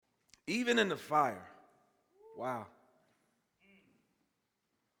Even in the fire. Wow.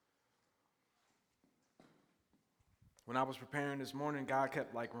 When I was preparing this morning, God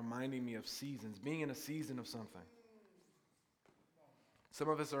kept reminding me of seasons, being in a season of something. Some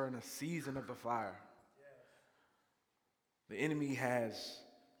of us are in a season of the fire. The enemy has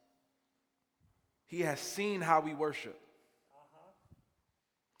seen how we worship.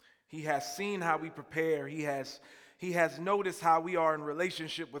 He has seen how we prepare. He has noticed how we are in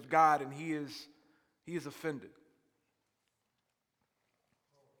relationship with God, and he is offended.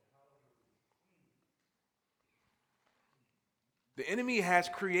 The enemy has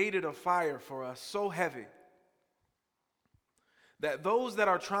created a fire for us so heavy that those that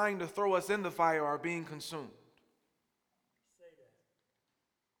are trying to throw us in the fire are being consumed.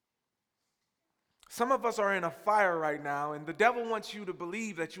 Some of us are in a fire right now, and the devil wants you to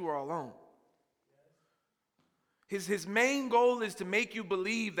believe that you are alone. His main goal is to make you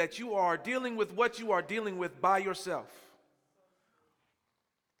believe that you are dealing with what you are dealing with by yourself.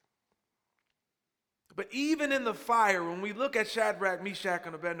 But even in the fire, when we look at Shadrach, Meshach,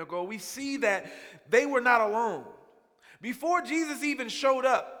 and Abednego, we see that they were not alone. Before Jesus even showed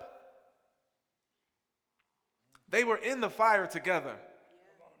up, they were in the fire together.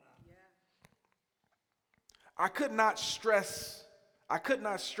 I could not stress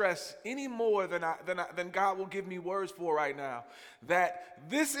any more than God will give me words for right now, that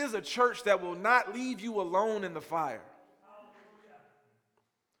this is a church that will not leave you alone in the fire.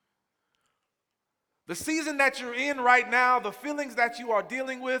 The season that you're in right now, the feelings that you are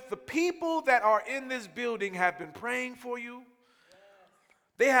dealing with, the people that are in this building have been praying for you.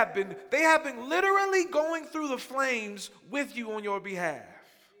 They have been literally going through the flames with you on your behalf.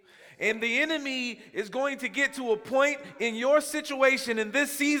 And the enemy is going to get to a point in your situation in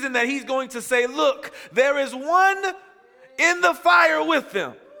this season that he's going to say, look, there is one in the fire with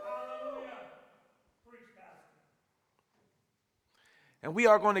them. And we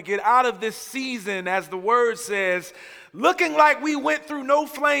are going to get out of this season, as the word says, looking like we went through no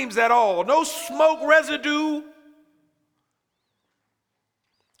flames at all, no smoke residue.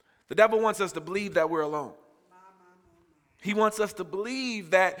 The devil wants us to believe that we're alone. He wants us to believe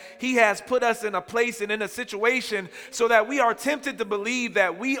that he has put us in a place and in a situation so that we are tempted to believe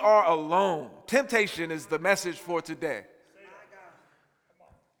that we are alone. Temptation is the message for today.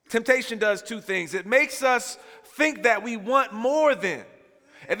 Temptation does two things. It makes us think that we want more than,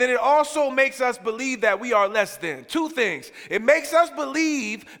 and then it also makes us believe that we are less than. Two things. It makes us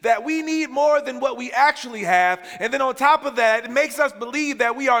believe that we need more than what we actually have, and then on top of that, it makes us believe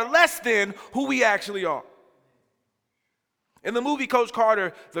that we are less than who we actually are. In the movie Coach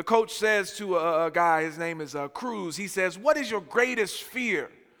Carter, the coach says to a guy, his name is Cruz, he says, "What is your greatest fear?"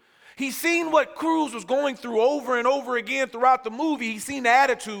 He's seen what Cruz was going through over and over again throughout the movie. He's seen the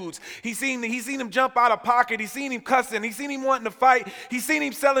attitudes. He's seen him jump out of pocket. He's seen him cussing. He's seen him wanting to fight. He's seen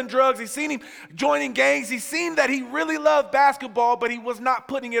him selling drugs. He's seen him joining gangs. He's seen that he really loved basketball, but he was not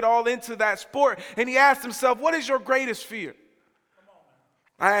putting it all into that sport. And he asked himself, what is your greatest fear?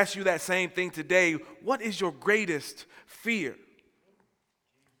 I ask you that same thing today. What is your greatest fear?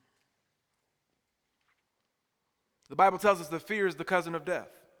 The Bible tells us that fear is the cousin of death.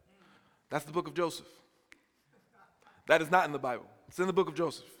 That's the book of Joseph. That is not in the Bible. It's in the book of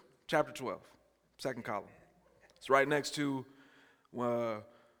Joseph, chapter 12, second column. It's right next to when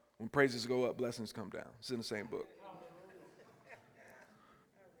praises go up, blessings come down. It's in the same book.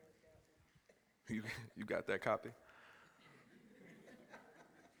 You got that copy?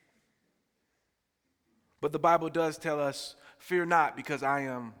 But the Bible does tell us, fear not, because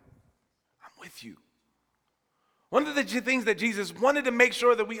I'm with you. One of the things that Jesus wanted to make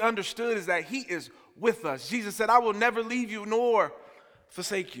sure that we understood is that he is with us. Jesus said, I will never leave you nor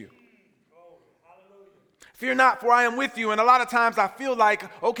forsake you. Fear not, for I am with you. And a lot of times I feel like,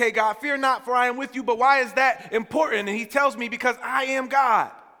 okay, God, fear not, for I am with you. But why is that important? And he tells me, because I am God.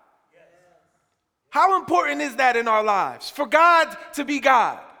 How important is that in our lives? For God to be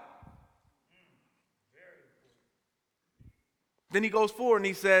God. Then he goes forward and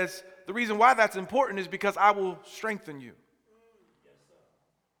he says, the reason why that's important is because I will strengthen you.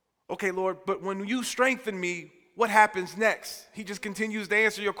 Okay, Lord, but when you strengthen me, what happens next? He just continues to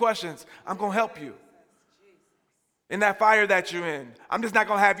answer your questions. I'm going to help you in that fire that you're in. I'm just not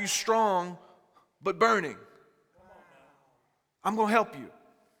going to have you strong, but burning. I'm going to help you.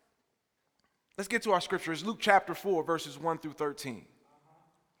 Let's get to our scriptures. Luke chapter 4, verses 1 through 13.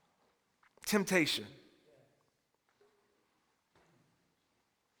 Temptation.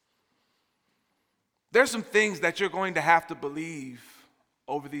 There's some things that you're going to have to believe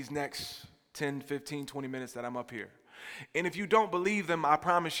over these next 10, 15, 20 minutes that I'm up here. And if you don't believe them, I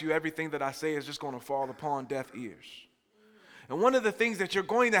promise you everything that I say is just going to fall upon deaf ears. And one of the things that you're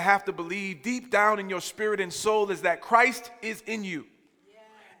going to have to believe deep down in your spirit and soul is that Christ is in you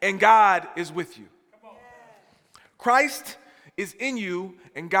and God is with you. Christ is in you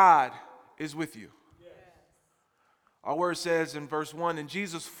and God is with you. Our word says in verse 1, and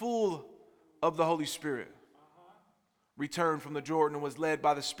Jesus, full of the Holy Spirit, returned from the Jordan and was led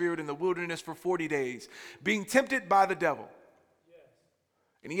by the Spirit in the wilderness for 40 days, being tempted by the devil.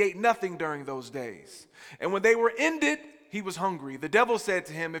 And he ate nothing during those days. And when they were ended, he was hungry. The devil said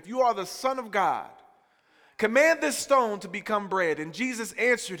to him, if you are the Son of God, command this stone to become bread. And Jesus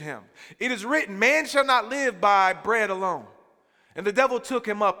answered him, it is written, man shall not live by bread alone. And the devil took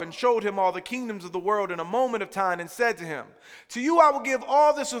him up and showed him all the kingdoms of the world in a moment of time and said to him, to you I will give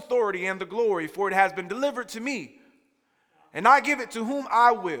all this authority and the glory, for it has been delivered to me, and I give it to whom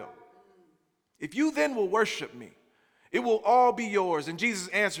I will. If you then will worship me, it will all be yours. And Jesus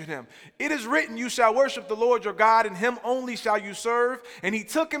answered him, it is written, you shall worship the Lord your God, and him only shall you serve. And he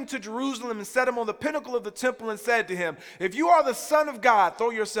took him to Jerusalem and set him on the pinnacle of the temple and said to him, if you are the Son of God,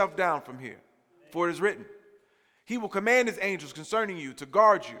 throw yourself down from here. For it is written, he will command his angels concerning you to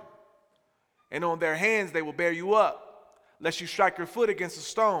guard you, and on their hands they will bear you up, lest you strike your foot against a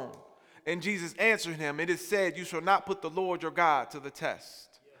stone. And Jesus answered him, it is said, you shall not put the Lord your God to the test.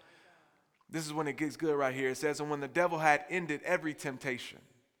 This is when it gets good right here. It says, and when the devil had ended every temptation,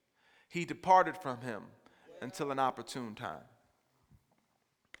 he departed from him until an opportune time.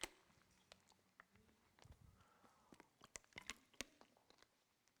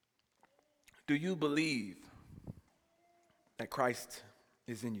 Do you believe that Christ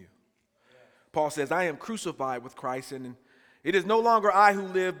is in you? Paul says, I am crucified with Christ, and it is no longer I who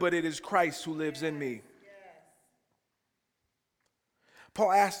live, but it is Christ who lives in me.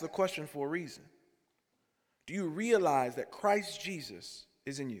 Paul asked the question for a reason. Do you realize that Christ Jesus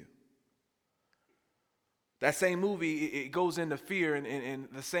is in you? That same movie, it goes into fear, and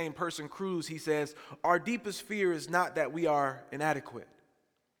the same person, Cruz, he says, our deepest fear is not that we are inadequate.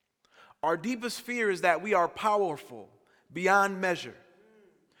 Our deepest fear is that we are powerful beyond measure.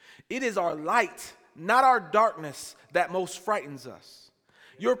 It is our light, not our darkness, that most frightens us.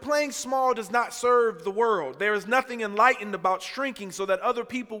 Your playing small does not serve the world. There is nothing enlightened about shrinking so that other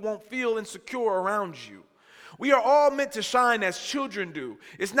people won't feel insecure around you. We are all meant to shine as children do.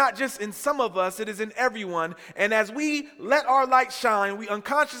 It's not just in some of us, it is in everyone. And as we let our light shine, we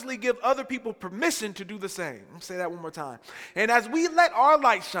unconsciously give other people permission to do the same. I'll say that one more time. And as we let our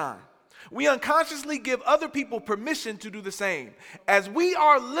light shine, we unconsciously give other people permission to do the same. As we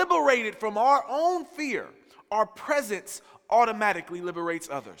are liberated from our own fear, our presence automatically liberates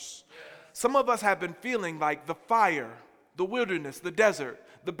others. Some of us have been feeling like the fire, the wilderness, the desert,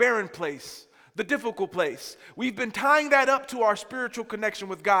 the barren place, the difficult place. We've been tying that up to our spiritual connection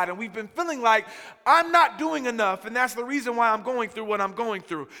with God, and we've been feeling like I'm not doing enough, and that's the reason why I'm going through what I'm going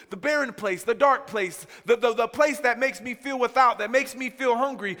through. The barren place, the dark place, the place that makes me feel without, that makes me feel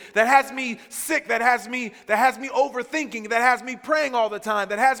hungry, that has me sick, that has me overthinking, that has me praying all the time,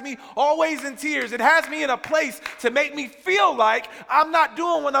 that has me always in tears. It has me in a place to make me feel like I'm not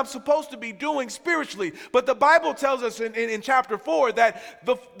doing what I'm supposed to be doing spiritually. But the Bible tells us in chapter 4 that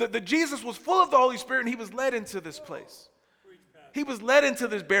the Jesus was full of the Holy Spirit, and he was led into this place. He was led into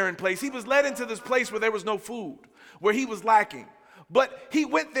this barren place. He was led into this place where there was no food, where he was lacking. But he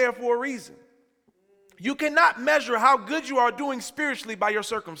went there for a reason. You cannot measure how good you are doing spiritually by your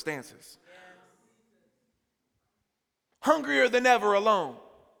circumstances. Hungrier than ever alone,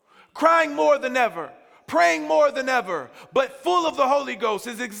 crying more than ever, praying more than ever, but full of the Holy Ghost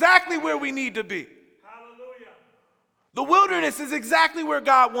is exactly where we need to be. The wilderness is exactly where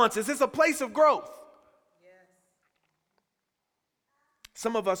God wants us. It's a place of growth. Yes.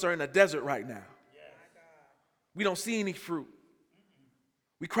 Some of us are in a desert right now. Yes. We don't see any fruit.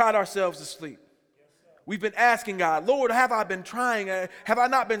 We cried ourselves to sleep. Yes, we've been asking God, Lord, have I been trying? Have I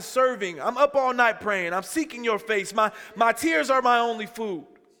not been serving? I'm up all night praying. I'm seeking your face. My tears are my only food.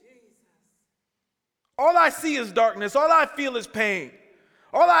 Jesus. All I see is darkness. All I feel is pain.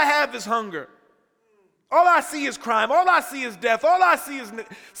 All I have is hunger. All I see is crime. All I see is death. All I see is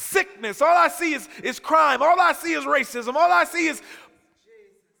sickness. All I see is crime. All I see is racism. All I see is...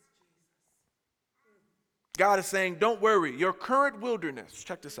 God is saying, don't worry. Your current wilderness,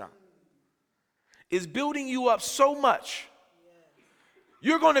 check this out, is building you up so much.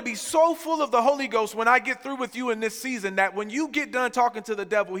 You're going to be so full of the Holy Ghost when I get through with you in this season that when you get done talking to the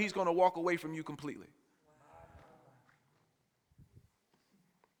devil, he's going to walk away from you completely.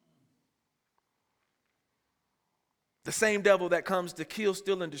 The same devil that comes to kill,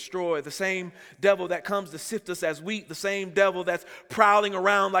 steal, and destroy. The same devil that comes to sift us as wheat. The same devil that's prowling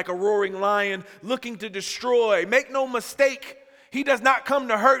around like a roaring lion looking to destroy. Make no mistake, he does not come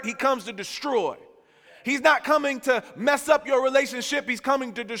to hurt, he comes to destroy. He's not coming to mess up your relationship, he's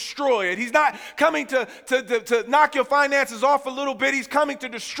coming to destroy it. He's not coming to knock your finances off a little bit, he's coming to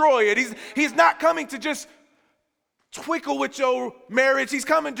destroy it. He's not coming to just twinkle with your marriage, he's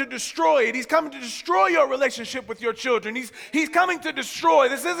coming to destroy it. He's coming to destroy your relationship with your children. He's coming to destroy.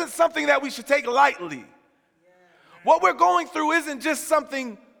 This isn't something that we should take lightly. What we're going through isn't just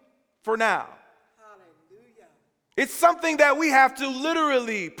something for now. It's something that we have to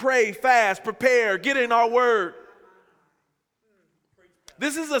literally pray, fast, prepare, get in our word.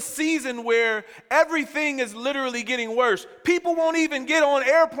 This is a season where everything is literally getting worse. People won't even get on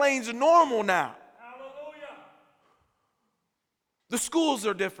airplanes normal now. The schools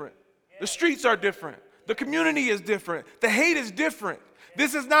are different. The streets are different. The community is different. The hate is different.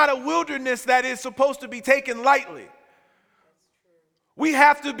 This is not a wilderness that is supposed to be taken lightly. We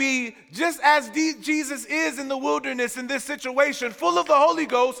have to be just as Jesus is in the wilderness in this situation, full of the Holy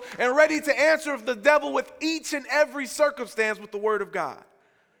Ghost and ready to answer the devil with each and every circumstance with the word of God.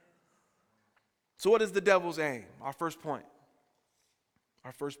 So what is the devil's aim? Our first point.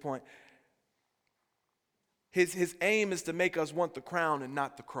 His aim is to make us want the crown and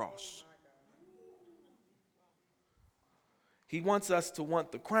not the cross. He wants us to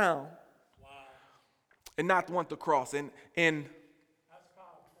want the crown and not want the cross. And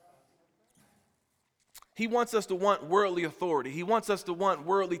he wants us to want worldly authority. He wants us to want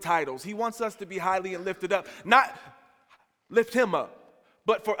worldly titles. He wants us to be highly and lifted up. Not lift him up,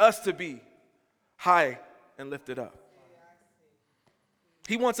 but for us to be high and lifted up.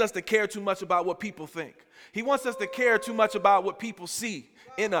 He wants us to care too much about what people think. He wants us to care too much about what people see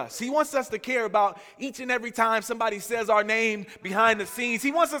in us. He wants us to care about each and every time somebody says our name behind the scenes.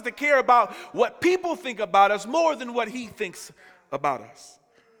 He wants us to care about what people think about us more than what he thinks about us.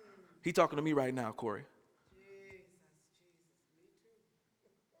 He's talking to me right now, Corey.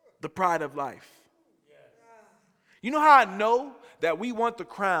 The pride of life. You know how I know that we want the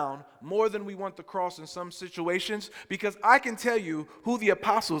crown more than we want the cross in some situations? Because I can tell you who the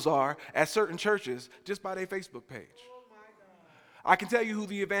apostles are at certain churches just by their Facebook page. I can tell you who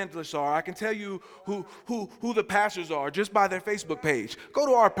the evangelists are. I can tell you who the pastors are just by their Facebook page. Go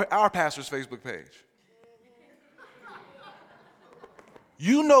to our pastor's Facebook page.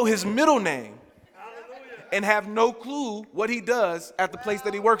 You know his middle name and have no clue what he does at the place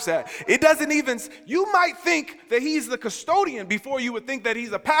that he works at. It doesn't even, you might think that he's the custodian before you would think that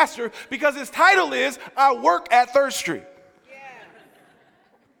he's a pastor, because his title is, I work at Third Street. Yeah.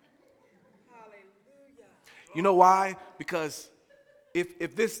 You know why? Because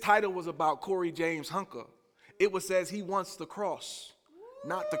if this title was about Corey James Hunker, it would says he wants the cross,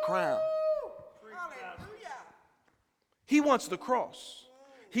 not the crown. He wants the cross.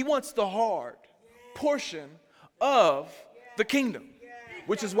 He wants the hard portion of the kingdom,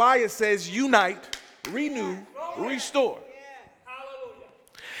 which is why it says unite, renew, restore.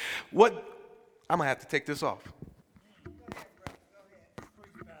 What, I'm gonna have to take this off.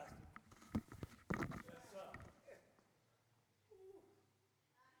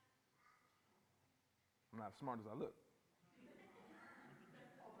 I'm not as smart as I look.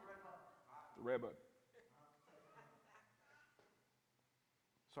 The red button.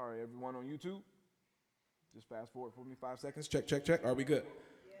 Sorry, everyone on YouTube. Just fast forward for me 5 seconds. Check. Are we good?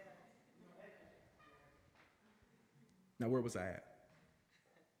 Now, where was I at?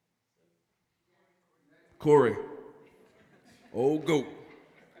 Corey. Old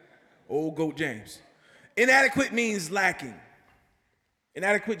goat James. Inadequate means lacking.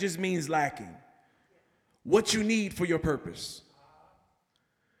 Inadequate just means lacking. What you need for your purpose.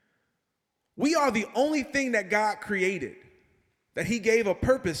 We are the only thing that God created that he gave a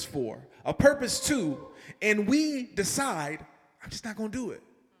purpose for, a purpose to, and we decide, I'm just not going to do it.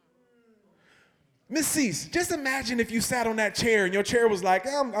 Miss Cease, just imagine if you sat on that chair and your chair was like,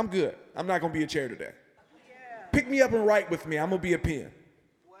 I'm good. I'm not going to be a chair today. Yeah. Pick me up and write with me. I'm going to be a pen.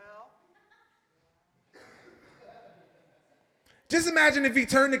 Well. Just imagine if he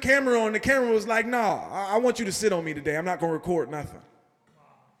turned the camera on and the camera was like, nah, I want you to sit on me today. I'm not going to record nothing.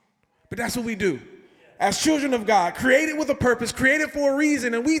 But that's what we do. As children of God, created with a purpose, created for a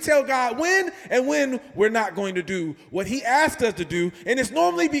reason, and we tell God when and when we're not going to do what he asked us to do, and it's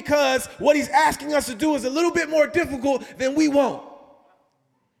normally because what he's asking us to do is a little bit more difficult than we want.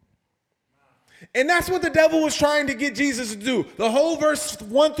 And that's what the devil was trying to get Jesus to do. The whole verse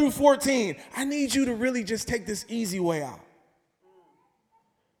 1 through 14, I need you to really just take this easy way out.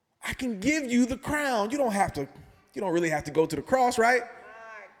 I can give you the crown. You don't have to You don't really have to go to the cross, right?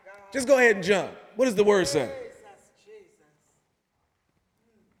 Just go ahead and jump. What does the word say?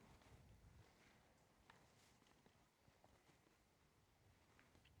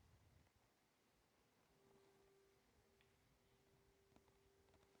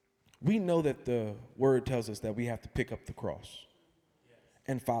 We know that the word tells us that we have to pick up the cross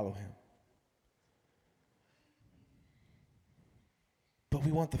and follow him. But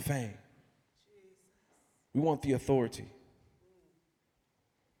we want the fame. We want the authority.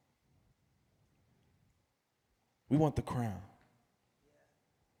 We want the crown.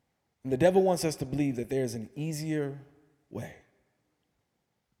 And the devil wants us to believe that there's an easier way.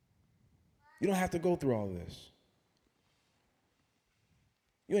 You don't have to go through all of this.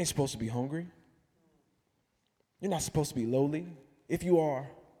 You ain't supposed to be hungry. You're not supposed to be lowly. If you are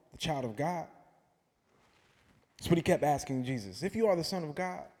the child of God. That's what he kept asking Jesus. If you are the Son of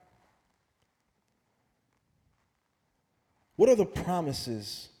God, what are the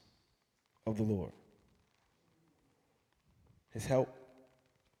promises of the Lord? His help,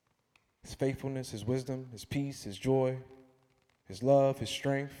 his faithfulness, his wisdom, his peace, his joy, his love, his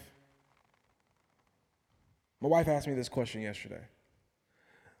strength. My wife asked me this question yesterday.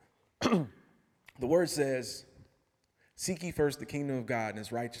 The word says, seek ye first the kingdom of God and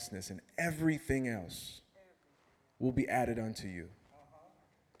his righteousness, and everything else will be added unto you.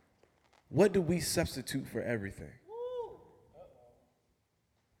 What do we substitute for everything?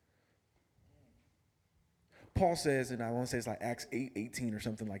 Paul says, and I want to say it's like Acts 8:18 or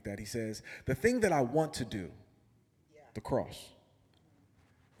something like that. He says, the thing that I want to do, the cross.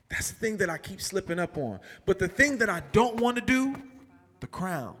 That's the thing that I keep slipping up on. But the thing that I don't want to do, the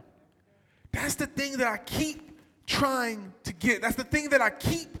crown. That's the thing that I keep trying to get. That's the thing that I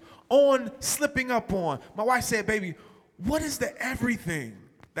keep on slipping up on. My wife said, baby, what is the everything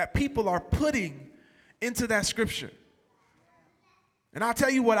that people are putting into that scripture? And I'll tell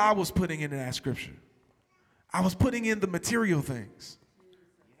you what I was putting into that scripture. I was putting in the material things.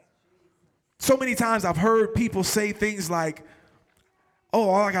 So many times I've heard people say things like, oh,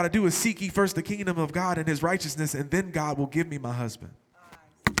 all I got to do is seek ye first the kingdom of God and his righteousness, and then God will give me my husband.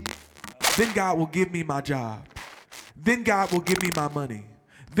 Then God will give me my job. Then God will give me my money.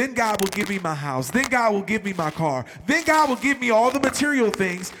 Then God will give me my house. Then God will give me my car. Then God will give me all the material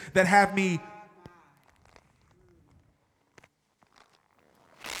things that have me.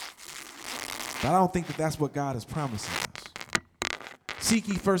 But I don't think that that's what God is promising us. Seek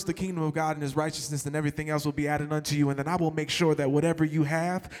ye first the kingdom of God and his righteousness, and everything else will be added unto you. And then I will make sure that whatever you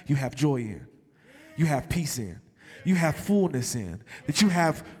have joy in. You have peace in. You have fullness in. That you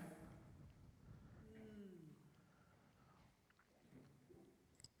have.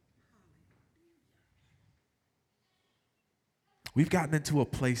 We've gotten into a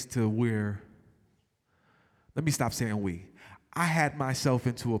place to where, let me stop saying we. I had myself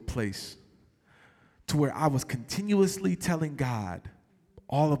into a place to where I was continuously telling God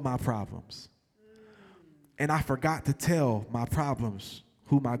all of my problems. And I forgot to tell my problems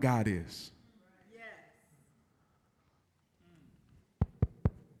who my God is.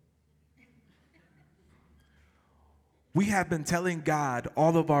 We have been telling God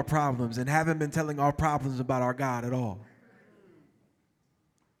all of our problems and haven't been telling our problems about our God at all.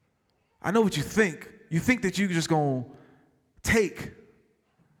 I know what you think. You think that you're just going to take.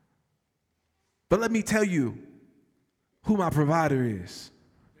 But let me tell you who my provider is.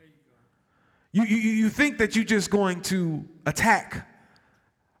 You think that you're just going to attack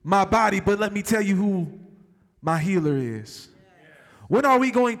my body, but let me tell you who my healer is. When are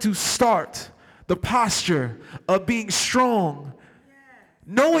we going to start the posture of being strong,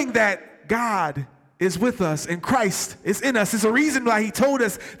 knowing that God is with us and Christ is in us? It's a reason why he told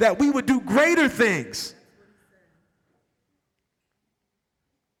us that we would do greater things.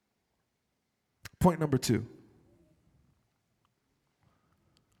 Point number 2.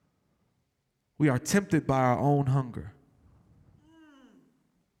 We are tempted by our own hunger.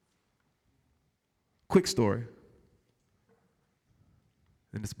 Quick story.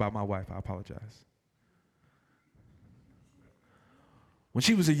 And it's about my wife. I apologize. When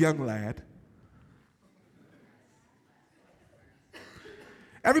she was a young lad,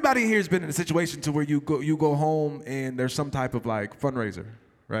 everybody here has been in a situation to where you go home and there's some type of like fundraiser,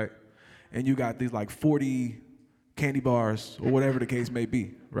 right? And you got these like 40 candy bars or whatever the case may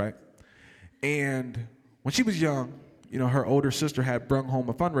be, right? And when she was young, you know, her older sister had brung home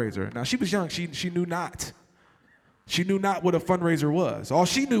a fundraiser. Now she was young, she knew not. She knew not what a fundraiser was. All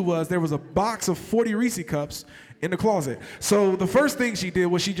she knew was there was a box of 40 Reese cups in the closet. So the first thing she did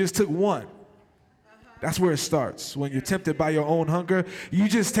was she just took one. That's where it starts. When you're tempted by your own hunger, you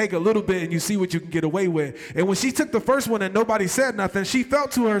just take a little bit and you see what you can get away with. And when she took the first one and nobody said nothing, she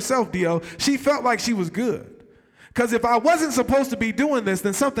felt to herself, Dio, she felt like she was good. Because if I wasn't supposed to be doing this,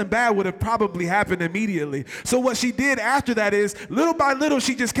 then something bad would have probably happened immediately. So what she did after that is, little by little,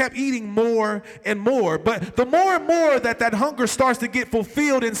 she just kept eating more and more. But the more and more that hunger starts to get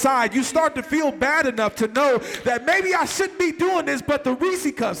fulfilled inside, you start to feel bad enough to know that maybe I shouldn't be doing this, but the Reese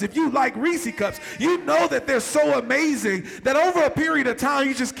Cups, if you like Reese Cups, you know that they're so amazing that over a period of time,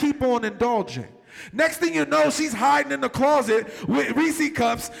 you just keep on indulging. Next thing you know, she's hiding in the closet with Reese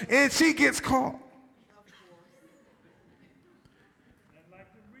Cups, and she gets caught.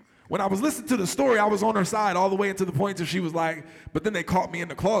 When I was listening to the story, I was on her side all the way into the point where she was like, but then they caught me in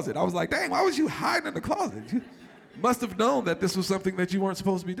the closet. I was like, dang, why was you hiding in the closet? You must have known that this was something that you weren't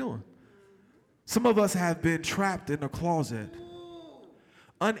supposed to be doing. Some of us have been trapped in a closet,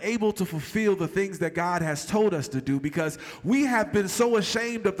 unable to fulfill the things that God has told us to do because we have been so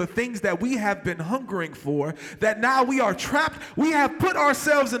ashamed of the things that we have been hungering for that now we are trapped. We have put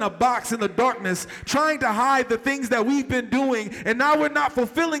ourselves in a box in the darkness trying to hide the things that we've been doing, and now we're not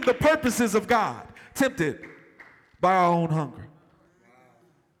fulfilling the purposes of God, tempted by our own hunger.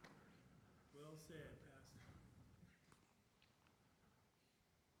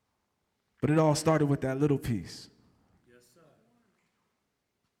 But it all started with that little piece.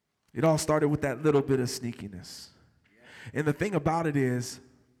 It all started with that little bit of sneakiness. And the thing about it is,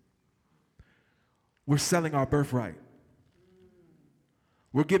 we're selling our birthright.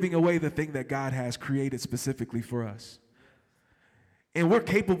 We're giving away the thing that God has created specifically for us. And we're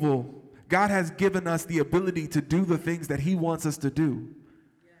capable. God has given us the ability to do the things that He wants us to do.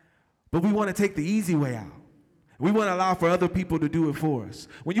 But we want to take the easy way out. We want to allow for other people to do it for us.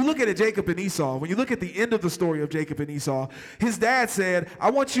 When you look at Jacob and Esau, when you look at the end of the story of Jacob and Esau, his dad said,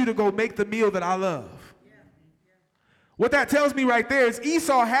 I want you to go make the meal that I love. What that tells me right there is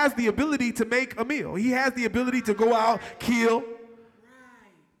Esau has the ability to make a meal. He has the ability to go out, kill,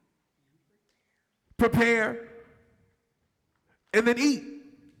 prepare, and then eat.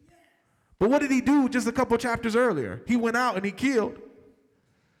 But what did he do just a couple chapters earlier? He went out and he killed.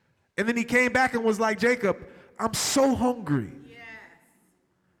 And then he came back and was like, Jacob, I'm so hungry. Yes.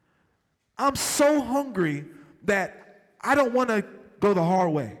 I'm so hungry that I don't want to go the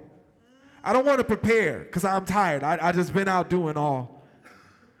hard way. I don't want to prepare because I'm tired. I just been out doing all.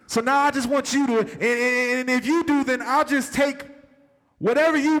 So now I just want you to, and if you do, then I'll just take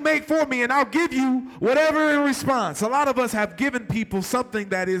whatever you make for me and I'll give you whatever in response. A lot of us have given people something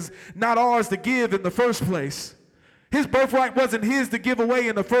that is not ours to give in the first place. His birthright wasn't his to give away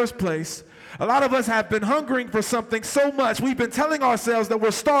in the first place. A lot of us have been hungering for something so much. We've been telling ourselves that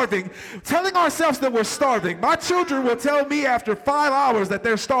we're starving. Telling ourselves that we're starving. My children will tell me after 5 hours that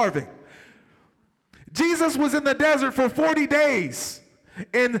they're starving. Jesus was in the desert for 40 days.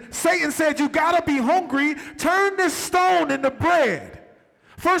 And Satan said, you gotta be hungry. Turn this stone into bread.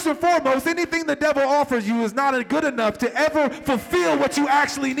 First and foremost, anything the devil offers you is not good enough to ever fulfill what you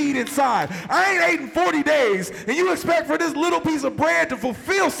actually need inside. I ain't eating 40 days, and you expect for this little piece of bread to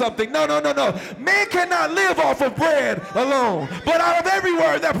fulfill something. No. Man cannot live off of bread alone, but out of every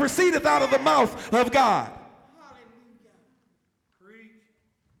word that proceedeth out of the mouth of God.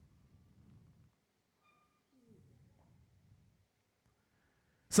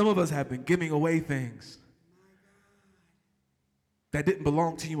 Some of us have been giving away things that didn't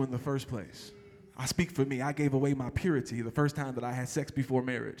belong to you in the first place. I speak for me. I gave away my purity the first time that I had sex before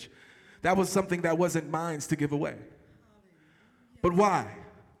marriage. That was something that wasn't mine to give away. But why?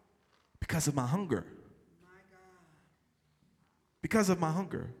 Because of my hunger. Because of my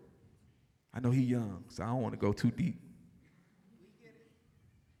hunger. I know he's young, so I don't want to go too deep.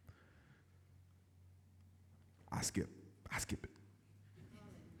 I skip it.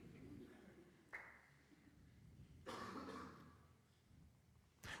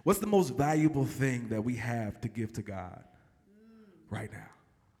 What's the most valuable thing that we have to give to God right now?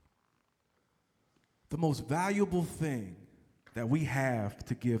 The most valuable thing that we have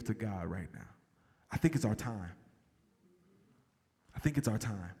to give to God right now, I think it's our time. I think it's our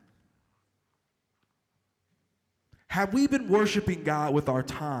time. Have we been worshiping God with our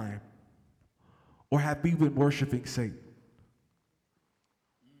time, or have we been worshiping Satan?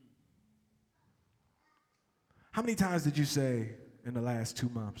 How many times did you say in the last 2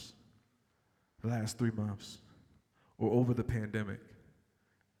 months, the last 3 months, or over the pandemic,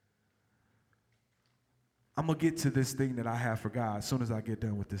 I'm going to get to this thing that I have for God as soon as I get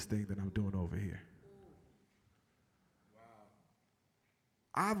done with this thing that I'm doing over here? Wow.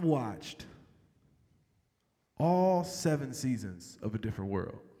 I've watched all 7 seasons of A Different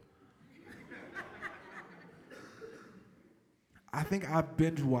World. I think I've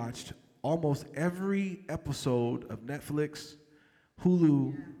binge watched almost every episode of Netflix,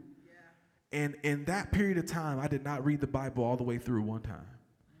 Hulu, and in that period of time, I did not read the Bible all the way through one time.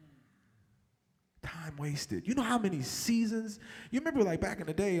 Time wasted. You know how many seasons? You remember like back in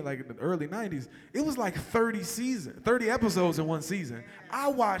the day, like in the early 90s, it was like 30 episodes in one season. I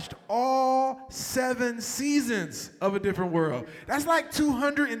watched all 7 seasons of A Different World. That's like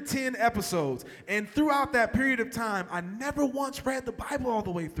 210 episodes. And throughout that period of time, I never once read the Bible all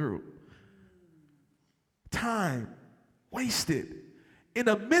the way through. Time wasted. In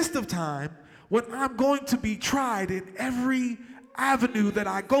the midst of time, when I'm going to be tried in every avenue that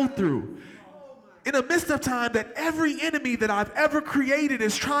I go through. In the midst of time that every enemy that I've ever created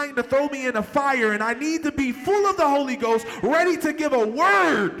is trying to throw me in a fire, and I need to be full of the Holy Ghost, ready to give a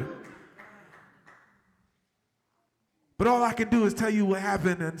word. But all I can do is tell you what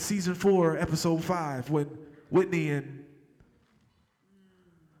happened in season 4, episode 5, when Whitney and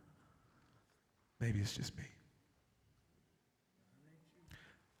maybe it's just me.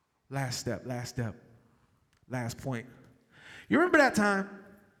 Last step, last point. You remember that time?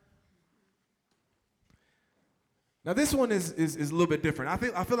 Now this one is a little bit different.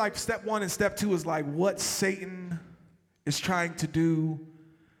 I feel like step 1 and step 2 is like what Satan is trying to do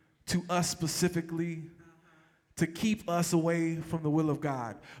to us specifically to keep us away from the will of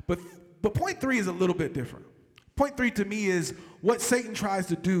God. But point 3 is a little bit different. Point 3 to me is what Satan tries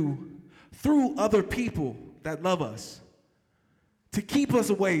to do through other people that love us to keep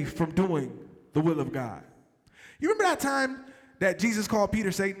us away from doing the will of God. You remember that time that Jesus called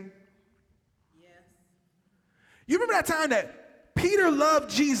Peter Satan? You remember that time that Peter loved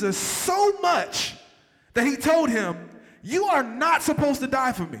Jesus so much that he told him, you are not supposed to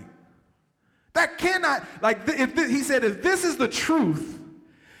die for me. That cannot, he said, if this is the truth,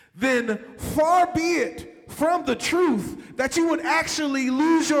 then far be it from the truth that you would actually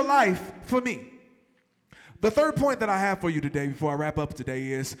lose your life for me. The third point that I have for you today before I wrap up today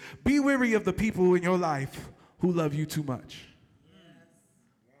is be weary of the people in your life who love you too much.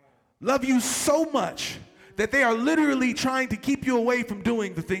 Love you so much that they are literally trying to keep you away from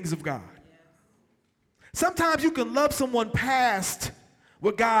doing the things of God. Sometimes you can love someone past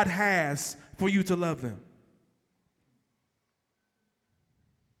what God has for you to love them.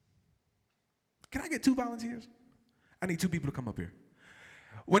 Can I get 2 volunteers? I need 2 people to come up here.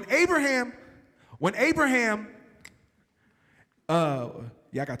 When Abraham, I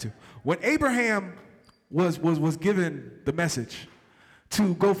got 2. When Abraham was given the message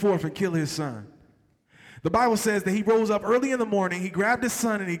to go forth and kill his son, the Bible says that he rose up early in the morning, he grabbed his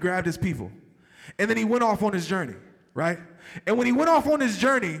son and he grabbed his people. And then he went off on his journey, right? And when he went off on his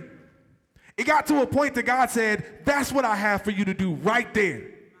journey, it got to a point that God said, that's what I have for you to do right there.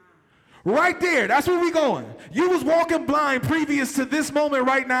 Right there, that's where we going. You was walking blind previous to this moment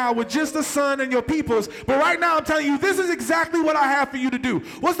right now with just the son and your peoples. But right now I'm telling you, this is exactly what I have for you to do.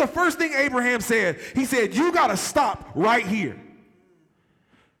 What's the first thing Abraham said? He said, you got to stop right here.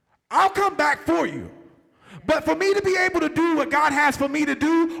 I'll come back for you. But for me to be able to do what God has for me to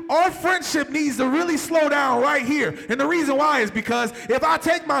do, our friendship needs to really slow down right here. And the reason why is because if I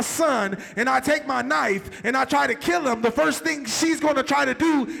take my son and I take my knife and I try to kill him, the first thing she's going to try to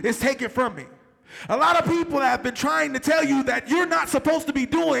do is take it from me. A lot of people have been trying to tell you that you're not supposed to be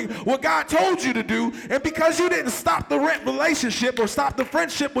doing what God told you to do, and because you didn't stop the relationship or stop the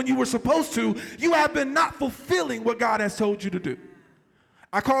friendship when you were supposed to, you have been not fulfilling what God has told you to do.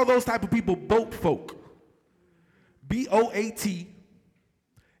 I call those type of people boat folk. B-O-A-T,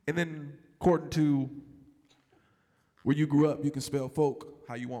 and then according to where you grew up, you can spell folk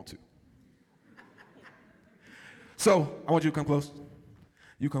how you want to. So, I want you to come close.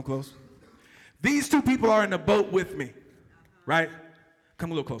 You come close. These 2 people are in the boat with me, right?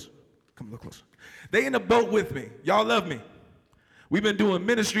 Come a little closer. Come a little closer. They in the boat with me. Y'all love me. We've been doing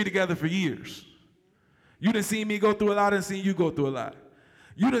ministry together for years. You done seen me go through a lot, I done seen you go through a lot.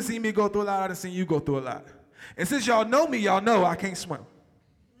 You done seen me go through a lot, I done seen you go through a lot. And since y'all know me, y'all know I can't swim.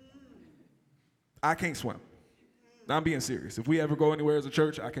 I can't swim. Now I'm being serious. If we ever go anywhere as a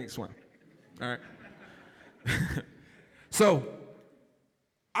church, I can't swim. All right? So,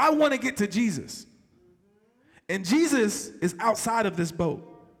 I want to get to Jesus. And Jesus is outside of this boat.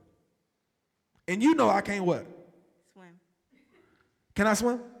 And you know I can't what? Swim. Can I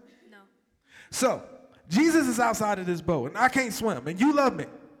swim? No. So, Jesus is outside of this boat, and I can't swim, and you love me.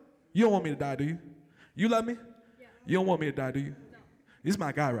 You don't want me to die, do you? You love me? Yeah. You don't want me to die, do you? No. This is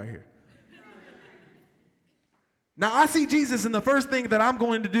my guy right here. Now, I see Jesus, and the first thing that I'm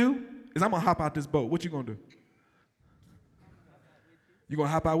going to do is I'm going to hop out this boat. What you going to do? You going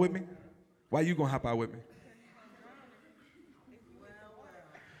to hop out with me? Why you going to hop out with me?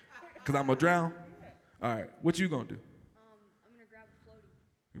 Because I'm going to drown? All right. What you going to do? I'm gonna grab a floaty.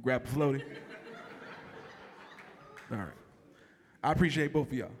 You grab a floaty? All right. I appreciate both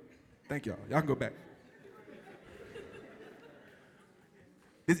of y'all. Thank y'all. Y'all can go back.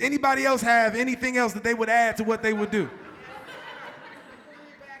 Does anybody else have anything else that they would add to what they would do?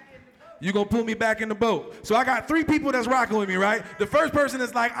 You're going to pull me back in the boat. So I got 3 people that's rocking with me, right? The first person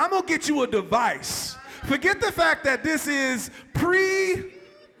is like, I'm going to get you a device. Forget the fact that this is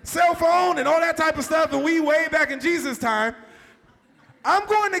pre-cell phone and all that type of stuff, and we way back in Jesus' time. I'm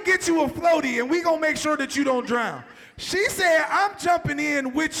going to get you a floaty, and we going to make sure that you don't drown. She said, I'm jumping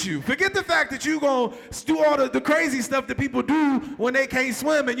in with you. Forget the fact that you're going to do all the crazy stuff that people do when they can't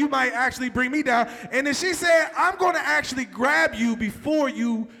swim, and you might actually bring me down. And then she said, I'm going to actually grab you before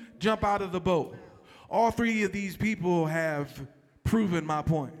you jump out of the boat. All 3 of these people have proven my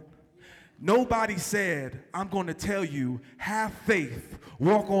point. Nobody said, I'm going to tell you, have faith,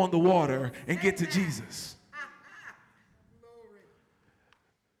 walk on the water, and get to Jesus.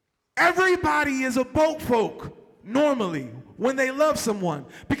 Everybody is a boat folk normally when they love someone,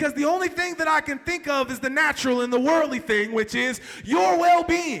 because the only thing that I can think of is the natural and the worldly thing, which is your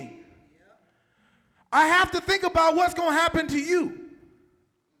well-being. I have to think about what's going to happen to you.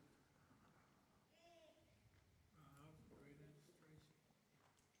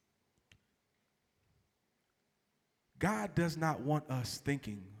 God does not want us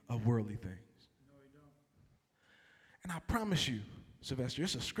thinking of worldly things. No, he don't. And I promise you, Sylvester,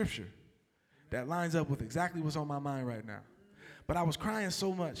 it's a scripture that lines up with exactly what's on my mind right now. But I was crying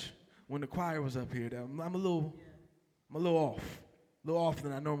so much when the choir was up here that I'm a little off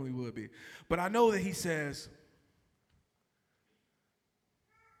than I normally would be. But I know that he says,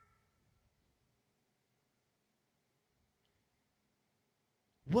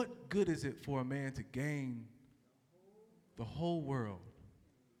 what good is it for a man to gain the whole world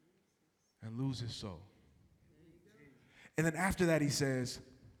and lose his soul? And then after that he says,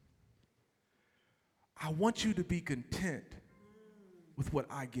 I want you to be content with what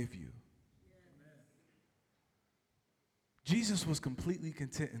I give you. Jesus was completely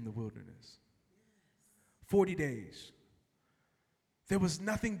content in the wilderness. 40 days. There was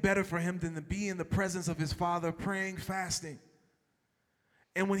nothing better for him than to be in the presence of his Father, praying, fasting.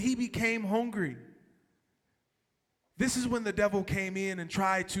 And when he became hungry, this is when the devil came in and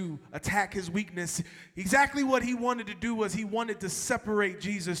tried to attack his weakness. Exactly what he wanted to do was he wanted to separate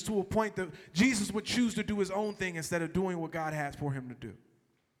Jesus to a point that Jesus would choose to do his own thing instead of doing what God has for him to do.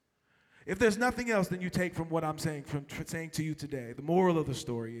 If there's nothing else that you take from what I'm saying to you today, the moral of the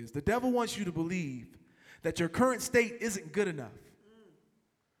story is the devil wants you to believe that your current state isn't good enough.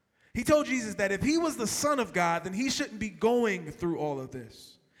 He told Jesus that if he was the Son of God, then he shouldn't be going through all of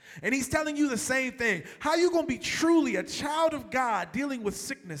this. And he's telling you the same thing. How are you going to be truly a child of God dealing with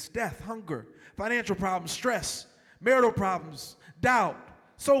sickness, death, hunger, financial problems, stress, marital problems, doubt,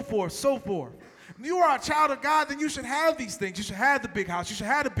 so forth, so forth? If you are a child of God, then you should have these things. You should have the big house. You should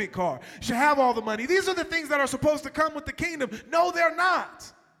have the big car. You should have all the money. These are the things that are supposed to come with the kingdom. No, they're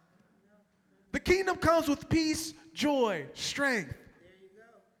not. The kingdom comes with peace, joy, strength. There you go.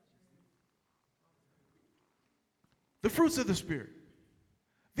 The fruits of the Spirit.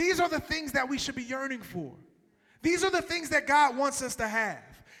 These are the things that we should be yearning for. These are the things that God wants us to have.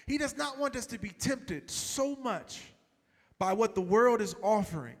 He does not want us to be tempted so much by what the world is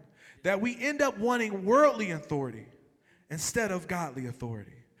offering that we end up wanting worldly authority instead of godly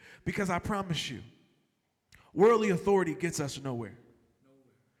authority. Because I promise you, worldly authority gets us nowhere.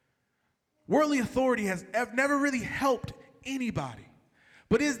 Worldly authority has never really helped anybody.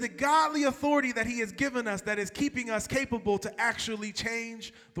 But it is the godly authority that he has given us that is keeping us capable to actually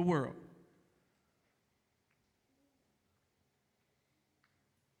change the world.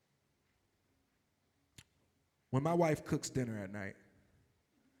 When my wife cooks dinner at night,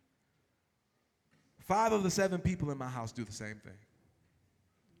 5 of the 7 people in my house do the same thing.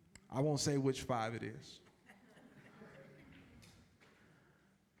 I won't say which 5 it is.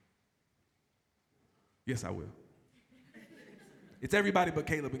 Yes, I will. It's everybody but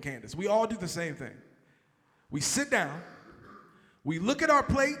Caleb and Candace. We all do the same thing. We sit down, we look at our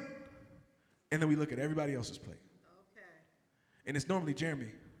plate, and then we look at everybody else's plate. Okay. And it's normally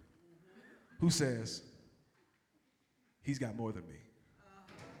Jeremy who says, he's got more than me.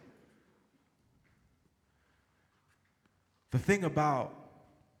 The thing about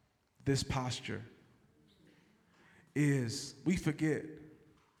this posture is we forget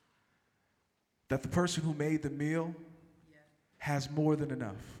that the person who made the meal has more than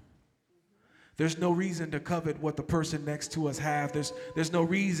enough. There's no reason to covet what the person next to us have. There's no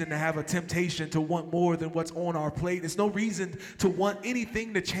reason to have a temptation to want more than what's on our plate. There's no reason to want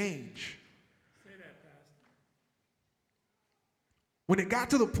anything to change. Say that, Pastor. When it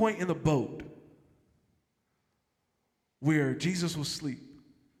got to the point in the boat where Jesus was asleep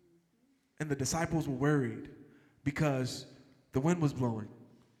and the disciples were worried because the wind was blowing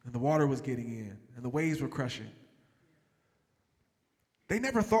and the water was getting in and the waves were crushing, they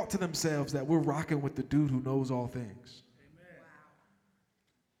never thought to themselves that we're rocking with the dude who knows all things. Amen.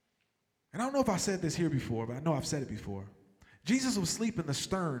 And I don't know if I said this here before, but I know I've said it before. Jesus was asleep in the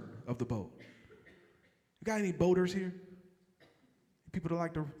stern of the boat. You got any boaters here? People that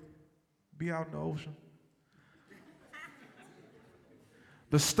like to be out in the ocean?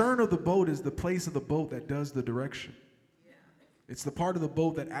 The stern of the boat is the place of the boat that does the direction. It's the part of the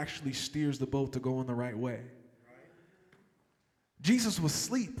boat that actually steers the boat to go in the right way. Jesus was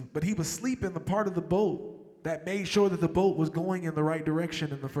asleep, but he was asleep in the part of the boat that made sure that the boat was going in the right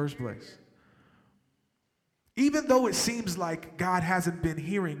direction in the first place. Even though it seems like God hasn't been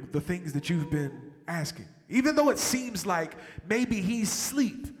hearing the things that you've been asking, even though it seems like maybe he's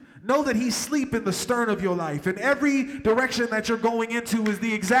asleep, know that he's asleep in the stern of your life, and every direction that you're going into is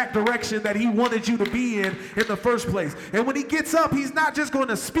the exact direction that he wanted you to be in the first place. And when he gets up, he's not just going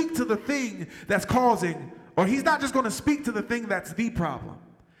to speak to the thing that's causing, or he's not just going to speak to the thing that's the problem.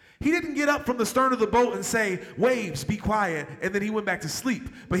 He didn't get up from the stern of the boat and say, waves, be quiet, and then he went back to sleep.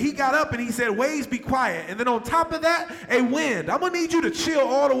 But he got up and he said, waves, be quiet. And then on top of that, a wind. I'm going to need you to chill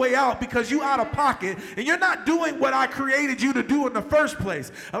all the way out because you out of pocket and you're not doing what I created you to do in the first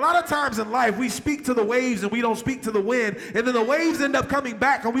place. A lot of times in life, we speak to the waves and we don't speak to the wind. And then the waves end up coming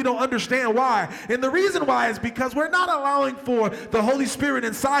back and we don't understand why. And the reason why is because we're not allowing for the Holy Spirit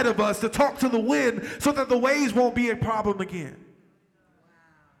inside of us to talk to the wind so that the waves won't be a problem again.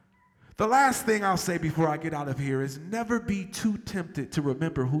 The last thing I'll say before I get out of here is never be too tempted to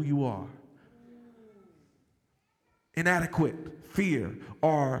remember who you are. Inadequate, fear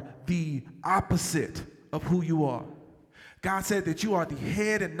are the opposite of who you are. God said that you are the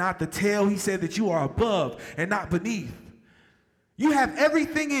head and not the tail. He said that you are above and not beneath. You have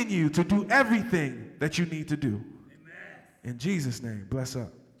everything in you to do everything that you need to do. Amen. In Jesus' name, bless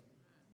up.